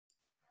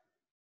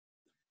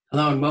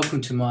Hello and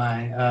welcome to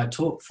my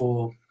talk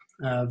for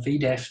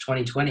VDEF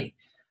 2020.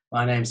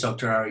 My name is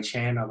Dr. Ari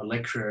Chand. I'm a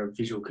lecturer of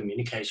visual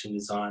communication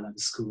design at the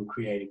School of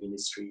Creative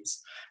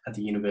Industries at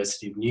the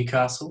University of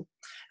Newcastle.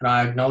 And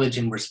I acknowledge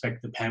and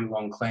respect the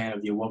Pambalong clan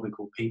of the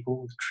Awabakal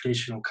people, the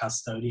traditional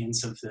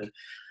custodians of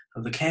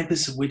the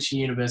campus of which the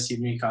University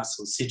of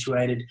Newcastle is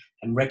situated,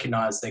 and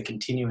recognise their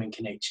continuing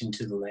connection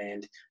to the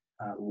land,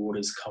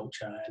 waters,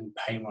 culture, and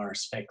pay my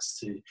respects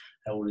to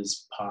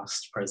elders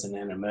past, present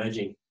and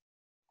emerging.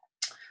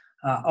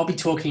 I'll be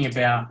talking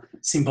about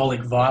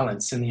symbolic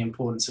violence and the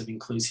importance of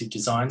inclusive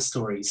design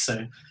stories.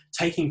 So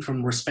taking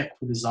from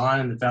respectful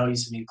design and the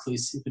values of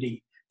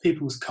inclusivity,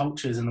 people's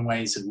cultures and the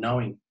ways of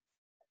knowing.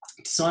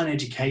 Design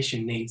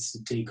education needs to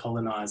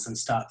decolonise and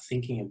start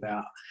thinking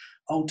about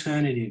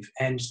alternative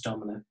and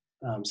dominant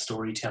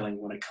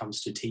storytelling when it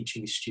comes to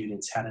teaching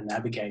students how to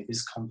navigate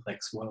this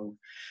complex world.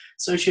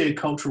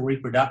 Sociocultural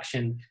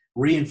reproduction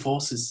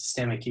reinforces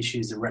systemic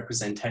issues of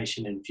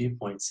representation and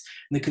viewpoints.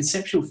 And the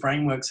conceptual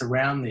frameworks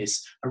around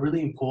this are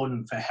really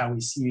important for how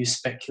we use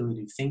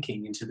speculative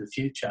thinking into the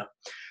future,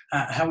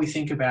 how we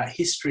think about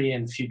history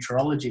and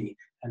futurology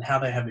and how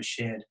they have a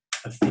shared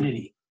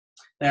affinity.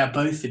 They are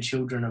both the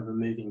children of a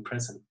moving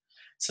present.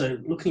 So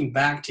looking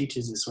back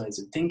teaches us ways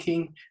of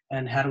thinking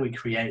and how do we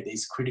create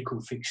these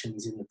critical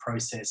fictions in the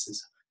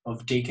processes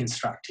of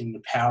deconstructing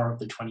the power of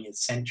the 20th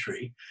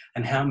century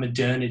and how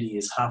modernity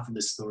is half of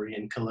the story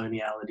and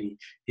coloniality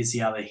is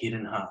the other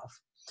hidden half.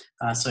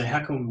 So how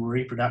can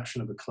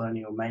reproduction of a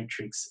colonial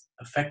matrix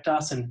affect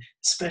us? And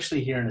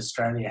especially here in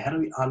Australia, how do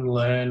we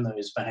unlearn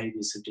those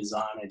behaviours of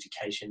design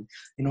education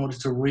in order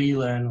to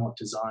relearn what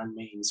design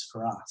means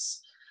for us?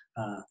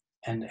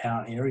 And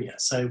our area.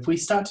 So if we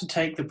start to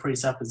take the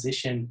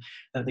presupposition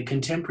that the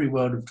contemporary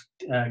world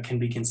can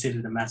be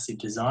considered a massive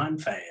design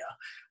failure,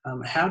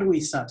 how do we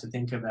start to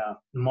think about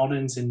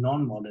moderns and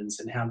non-moderns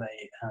and how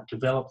they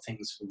develop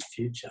things for the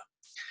future?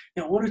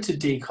 In order to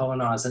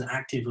decolonise and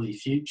actively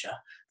future,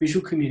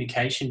 visual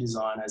communication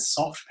design as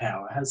soft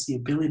power has the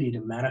ability to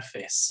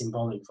manifest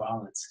symbolic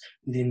violence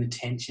within the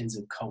tensions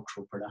of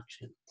cultural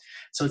production.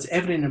 So it's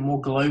evident in a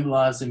more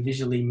globalised and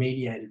visually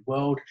mediated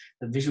world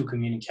that visual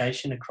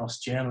communication across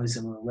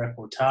journalism and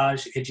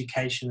reportage,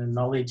 education and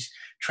knowledge,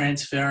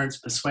 transference,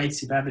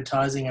 persuasive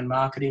advertising and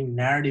marketing,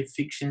 narrative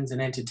fictions and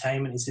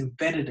entertainment is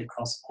embedded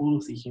across all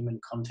of the human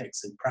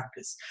contexts and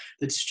practice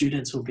that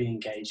students will be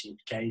engaged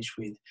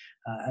with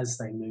as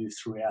they move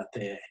throughout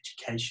their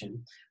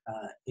education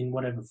in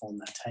whatever form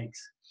that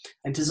takes.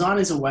 And design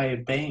is a way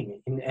of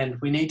being, and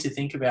we need to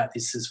think about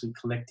this as we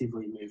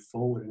collectively move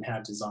forward and how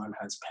design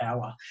has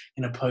power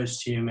in a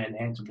post-human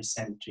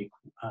anthropocentric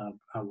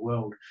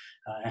world.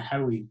 And how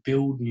do we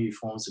build new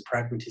forms of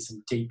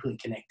pragmatism deeply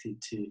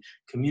connected to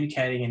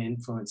communicating and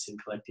influencing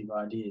collective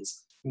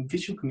ideas? And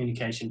visual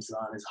communication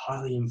design is a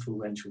highly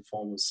influential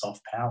form of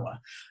soft power.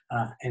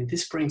 And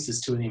this brings us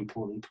to an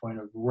important point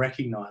of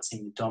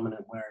recognising the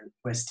dominant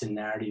Western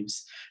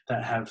narratives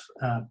that have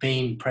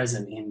been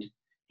present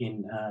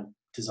in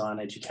design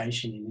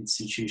education in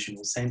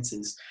institutional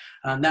senses,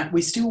 that we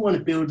still want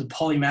to build a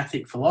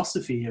polymathic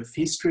philosophy of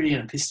history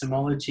and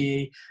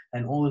epistemology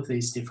and all of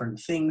these different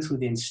things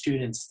within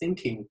students'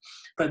 thinking,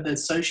 but the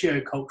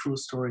socio-cultural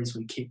stories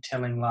we keep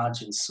telling,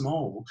 large and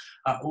small,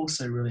 are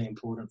also really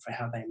important for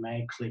how they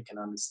may click and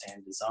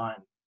understand design.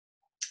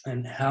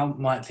 And how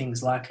might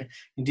things like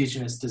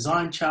Indigenous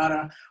Design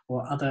Charter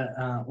or other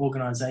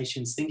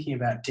organisations thinking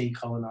about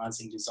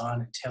decolonising design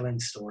and telling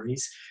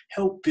stories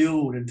help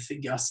build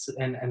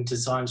and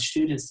design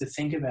students to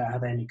think about how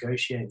they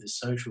negotiate the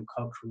social,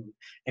 cultural,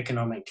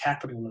 economic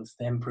capital of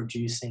them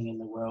producing in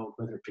the world,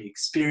 whether it be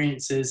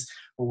experiences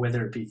or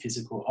whether it be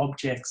physical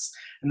objects,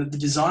 and that the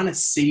designer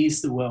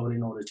sees the world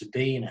in order to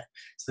be in it.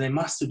 So they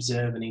must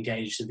observe and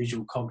engage the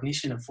visual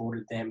cognition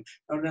afforded them,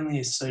 not only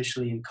as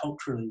socially and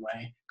cultural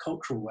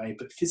way,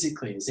 but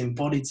physically as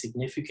embodied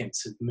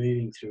significance of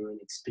moving through and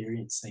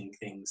experiencing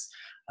things,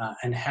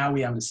 and how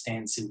we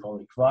understand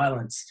symbolic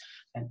violence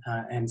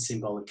and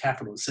symbolic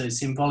capital. So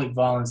symbolic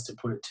violence, to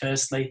put it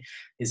tersely,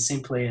 is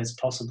simply as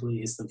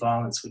possibly is the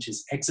violence which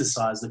is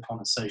exercised upon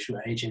a social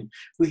agent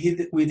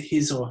with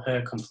his or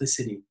her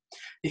complicity.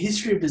 The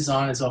history of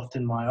design is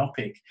often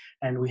myopic,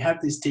 and we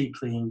have this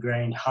deeply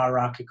ingrained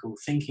hierarchical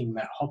thinking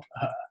that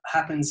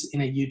happens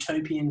in a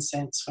utopian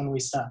sense when we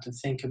start to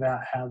think about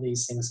how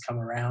these things come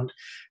around,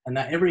 and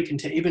that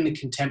even the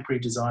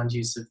contemporary design's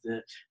use of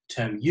the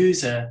term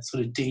user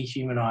sort of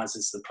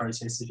dehumanises the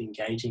process of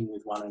engaging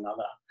with one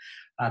another.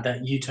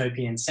 That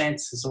utopian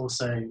sense is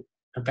also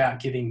about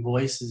giving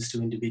voices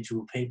to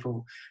individual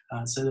people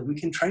so that we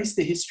can trace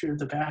the history of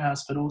the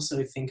Bauhaus, but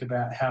also think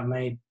about how it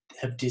may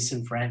have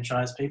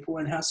disenfranchised people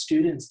and how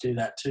students do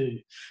that too,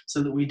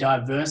 so that we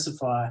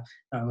diversify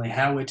not only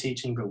how we're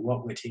teaching, but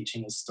what we're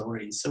teaching as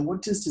stories. So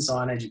what does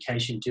design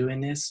education do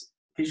in this?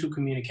 visual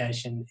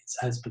communication is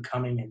as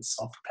becoming in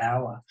soft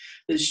power,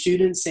 that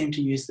students seem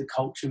to use the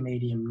culture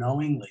medium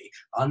knowingly,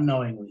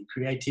 unknowingly,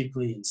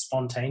 creatively and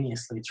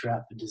spontaneously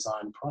throughout the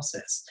design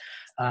process.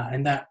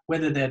 And that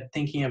whether they're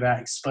thinking about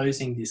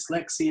exposing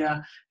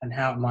dyslexia and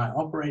how it might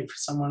operate for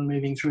someone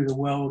moving through the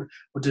world,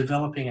 or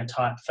developing a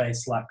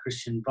typeface like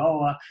Christian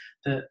Boer,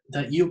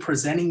 that you're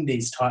presenting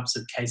these types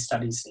of case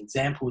studies and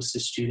examples to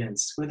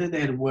students, whether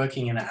they're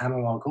working in an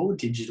analog or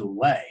digital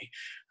way,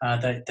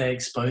 that they're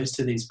exposed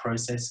to these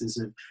processes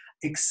of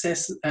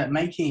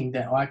making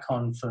the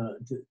icon for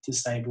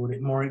disabled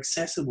more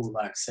accessible,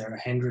 like Sarah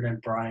Hendren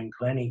and Brian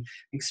Glennie,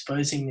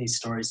 exposing these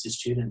stories to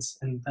students,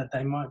 and that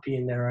they might be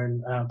in their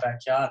own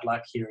backyard,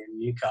 like here in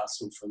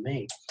Newcastle for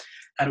me.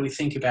 How do we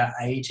think about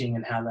aging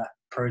and how that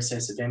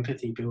process of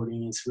empathy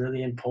building is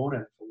really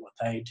important for what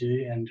they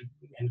do and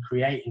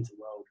create in the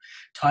world?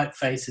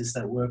 Typefaces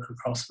that work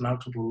across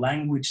multiple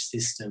language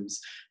systems,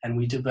 and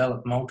we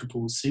develop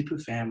multiple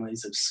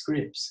superfamilies of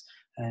scripts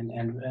and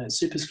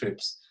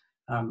superscripts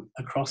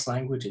across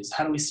languages.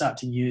 How do we start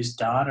to use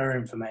data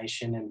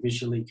information and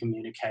visually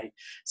communicate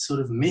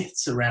sort of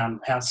myths around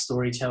how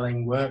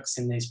storytelling works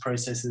in these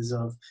processes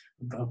of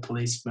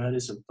police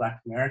murders of Black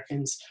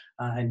Americans,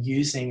 and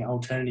using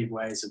alternative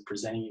ways of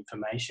presenting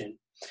information?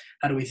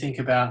 How do we think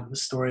about the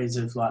stories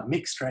of like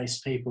mixed race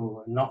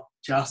people, and not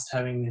just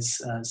having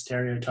this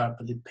stereotype,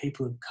 but the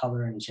people of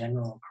colour in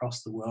general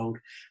across the world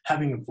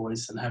having a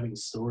voice and having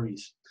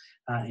stories?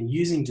 And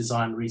using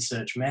design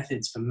research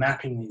methods for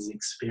mapping these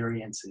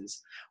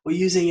experiences, or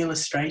using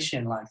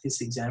illustration like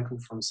this example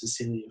from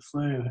Cecilia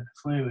Flume,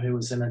 who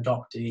was an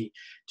adoptee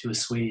to a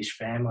Swedish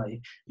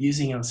family,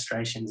 using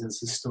illustrations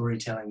as a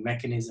storytelling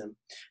mechanism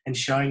and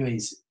showing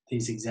these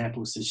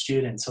examples to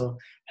students, or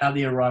how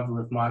the arrival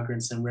of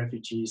migrants and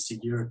refugees to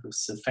Europe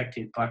was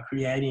affected by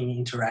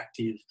creating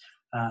interactive,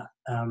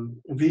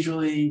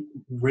 visually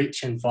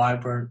rich and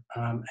vibrant,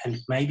 and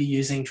maybe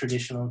using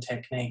traditional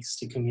techniques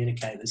to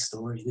communicate the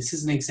story. This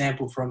is an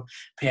example from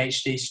a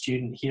PhD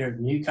student here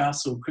at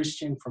Newcastle,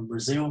 Christian from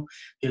Brazil,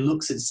 who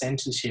looks at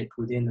censorship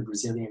within the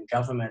Brazilian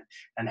government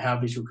and how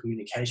visual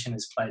communication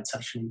has played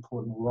such an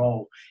important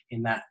role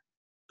in that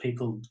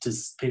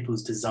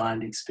people's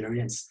designed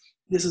experience.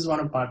 This is one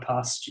of my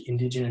past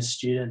Indigenous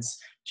students,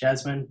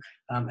 Jasmine,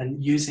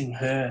 and using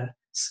her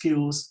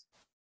skills,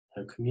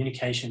 her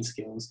communication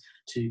skills,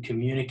 to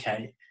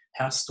communicate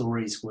how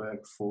stories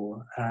work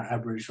for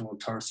Aboriginal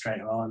and Torres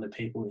Strait Islander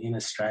people in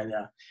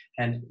Australia,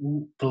 and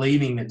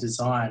believing that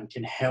design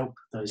can help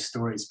those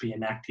stories be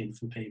enacted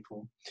for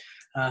people.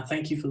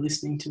 Thank you for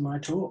listening to my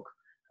talk.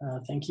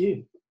 Thank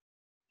you.